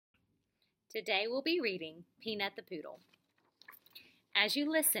Today we'll be reading Peanut the Poodle. As you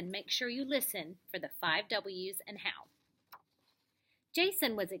listen, make sure you listen for the 5 W's and how.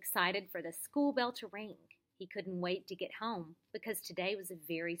 Jason was excited for the school bell to ring. He couldn't wait to get home because today was a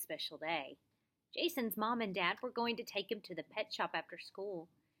very special day. Jason's mom and dad were going to take him to the pet shop after school.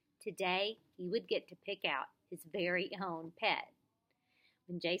 Today, he would get to pick out his very own pet.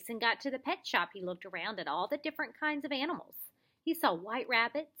 When Jason got to the pet shop, he looked around at all the different kinds of animals. He saw white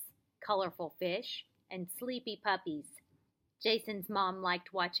rabbits, colorful fish, and sleepy puppies. Jason's mom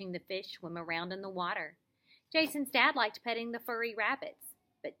liked watching the fish swim around in the water. Jason's dad liked petting the furry rabbits,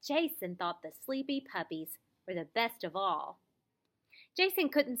 but Jason thought the sleepy puppies were the best of all. Jason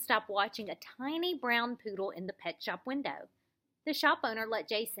couldn't stop watching a tiny brown poodle in the pet shop window. The shop owner let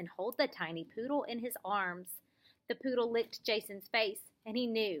Jason hold the tiny poodle in his arms. The poodle licked Jason's face, and he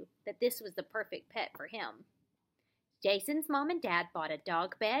knew that this was the perfect pet for him. Jason's mom and dad bought a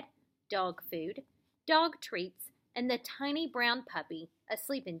dog bed, dog food, dog treats, and the tiny brown puppy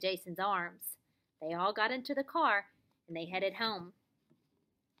asleep in Jason's arms. They all got into the car, and they headed home.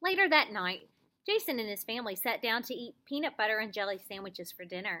 Later that night, Jason and his family sat down to eat peanut butter and jelly sandwiches for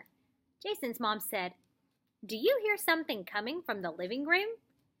dinner. Jason's mom said, "Do you hear something coming from the living room?"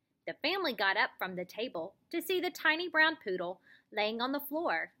 The family got up from the table to see the tiny brown poodle laying on the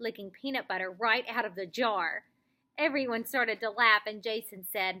floor, licking peanut butter right out of the jar. Everyone started to laugh, and Jason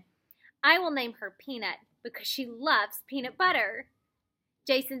said, "I will name her Peanut because she loves peanut butter."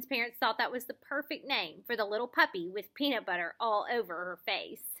 Jason's parents thought that was the perfect name for the little puppy with peanut butter all over her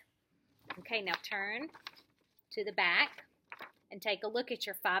face. Okay, now turn to the back and take a look at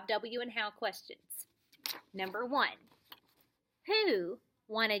your 5 W and how questions. Number 1, who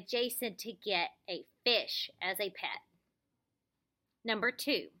wanted Jason to get a fish as a pet? Number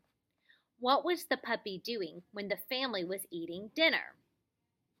 2, what was the puppy doing when the family was eating dinner?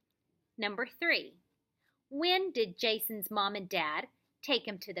 Number 3, when did Jason's mom and dad take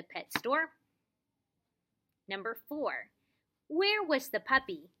him to the pet store? Number 4, where was the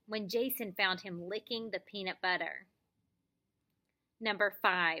puppy when Jason found him licking the peanut butter? Number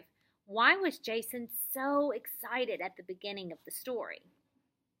 5, why was Jason so excited at the beginning of the story?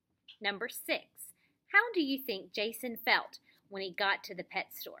 Number 6, how do you think Jason felt when he got to the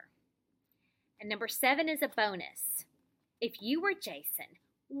pet store? And number 7 is a bonus. If you were Jason,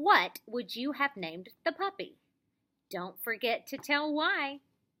 what would you have named the puppy? Don't forget to tell why.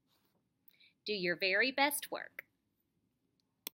 Do your very best work.